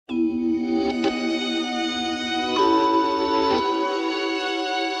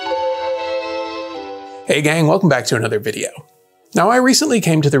Hey gang, welcome back to another video. Now I recently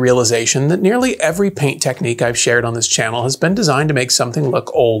came to the realization that nearly every paint technique I've shared on this channel has been designed to make something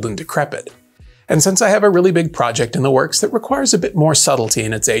look old and decrepit. And since I have a really big project in the works that requires a bit more subtlety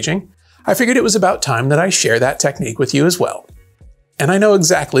in its aging, I figured it was about time that I share that technique with you as well. And I know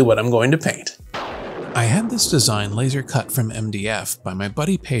exactly what I'm going to paint. I had this design laser cut from MDF by my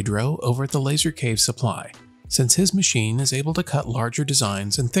buddy Pedro over at the Laser Cave Supply, since his machine is able to cut larger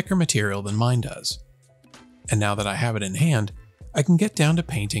designs and thicker material than mine does. And now that I have it in hand, I can get down to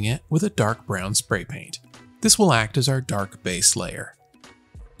painting it with a dark brown spray paint. This will act as our dark base layer.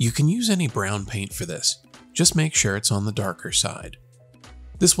 You can use any brown paint for this, just make sure it's on the darker side.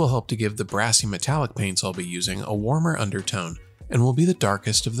 This will help to give the brassy metallic paints I'll be using a warmer undertone and will be the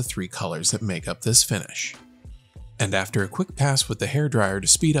darkest of the three colors that make up this finish. And after a quick pass with the hairdryer to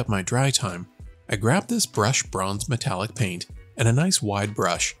speed up my dry time, I grabbed this brush bronze metallic paint and a nice wide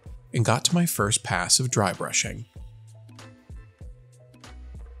brush and got to my first pass of dry brushing.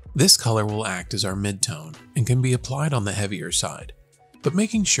 This color will act as our mid-tone and can be applied on the heavier side, but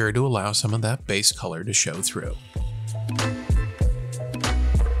making sure to allow some of that base color to show through.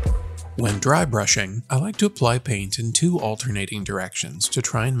 When dry brushing, I like to apply paint in two alternating directions to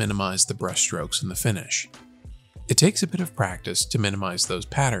try and minimize the brush strokes in the finish. It takes a bit of practice to minimize those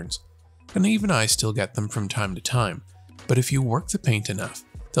patterns, and even I still get them from time to time, but if you work the paint enough,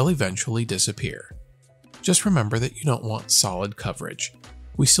 they'll eventually disappear. Just remember that you don't want solid coverage.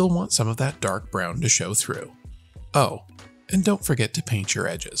 We still want some of that dark brown to show through. Oh, and don't forget to paint your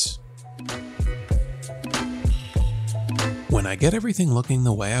edges. When I get everything looking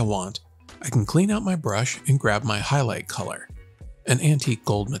the way I want, I can clean out my brush and grab my highlight color, an antique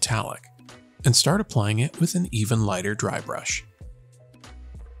gold metallic, and start applying it with an even lighter dry brush.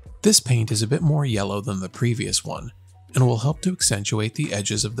 This paint is a bit more yellow than the previous one, and will help to accentuate the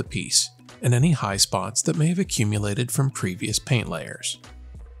edges of the piece and any high spots that may have accumulated from previous paint layers.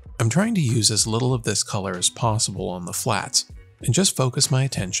 I'm trying to use as little of this color as possible on the flats and just focus my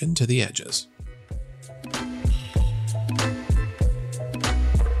attention to the edges.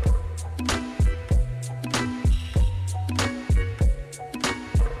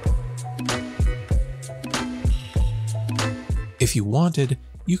 If you wanted,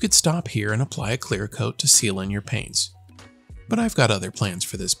 you could stop here and apply a clear coat to seal in your paints. But I've got other plans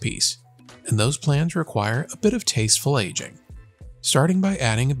for this piece, and those plans require a bit of tasteful aging. Starting by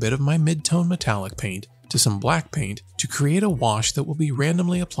adding a bit of my mid-tone metallic paint to some black paint to create a wash that will be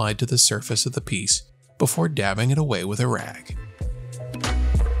randomly applied to the surface of the piece before dabbing it away with a rag.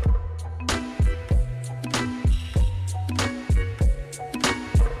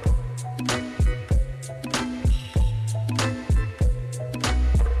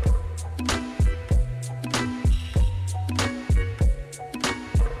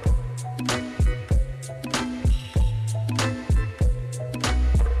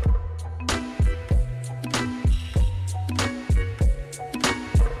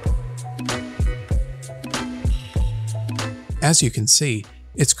 As you can see,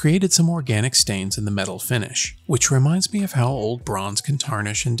 it's created some organic stains in the metal finish, which reminds me of how old bronze can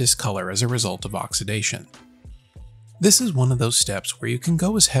tarnish and discolor as a result of oxidation. This is one of those steps where you can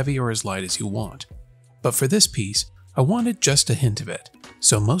go as heavy or as light as you want, but for this piece, I wanted just a hint of it,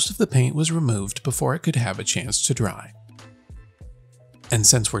 so most of the paint was removed before it could have a chance to dry. And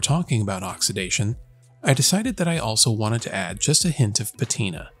since we're talking about oxidation, I decided that I also wanted to add just a hint of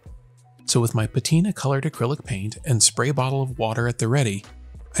patina. So with my patina colored acrylic paint and spray bottle of water at the ready,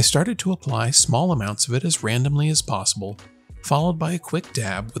 I started to apply small amounts of it as randomly as possible, followed by a quick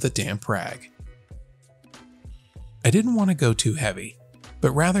dab with a damp rag. I didn't want to go too heavy,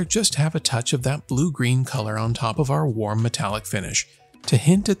 but rather just have a touch of that blue-green color on top of our warm metallic finish to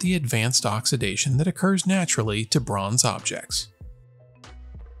hint at the advanced oxidation that occurs naturally to bronze objects.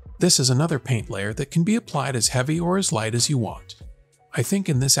 This is another paint layer that can be applied as heavy or as light as you want. I think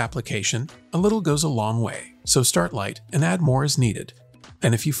in this application, a little goes a long way, so start light and add more as needed.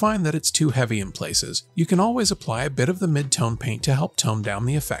 And if you find that it's too heavy in places, you can always apply a bit of the mid-tone paint to help tone down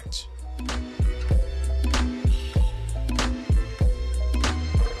the effect.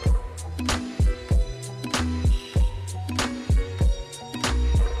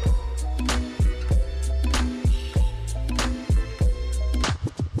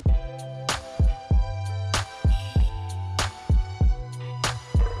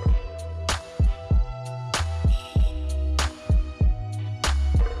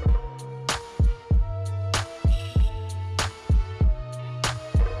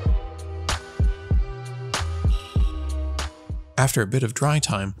 After a bit of dry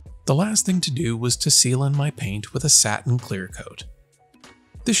time, the last thing to do was to seal in my paint with a satin clear coat.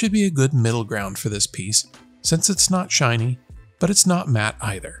 This should be a good middle ground for this piece, since it's not shiny, but it's not matte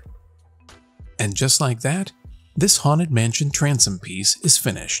either. And just like that, this Haunted Mansion transom piece is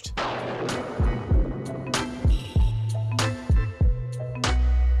finished.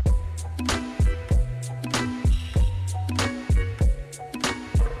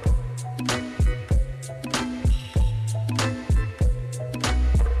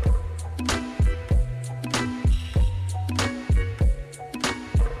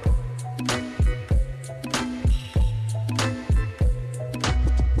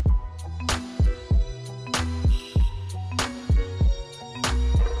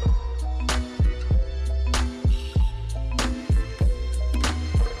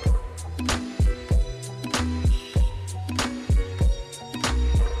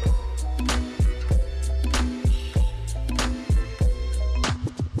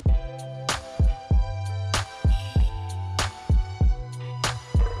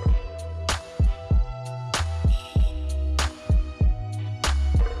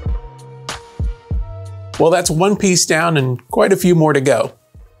 Well, that's one piece down and quite a few more to go,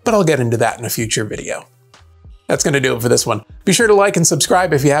 but I'll get into that in a future video. That's going to do it for this one. Be sure to like and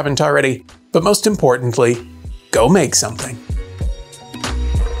subscribe if you haven't already, but most importantly, go make something.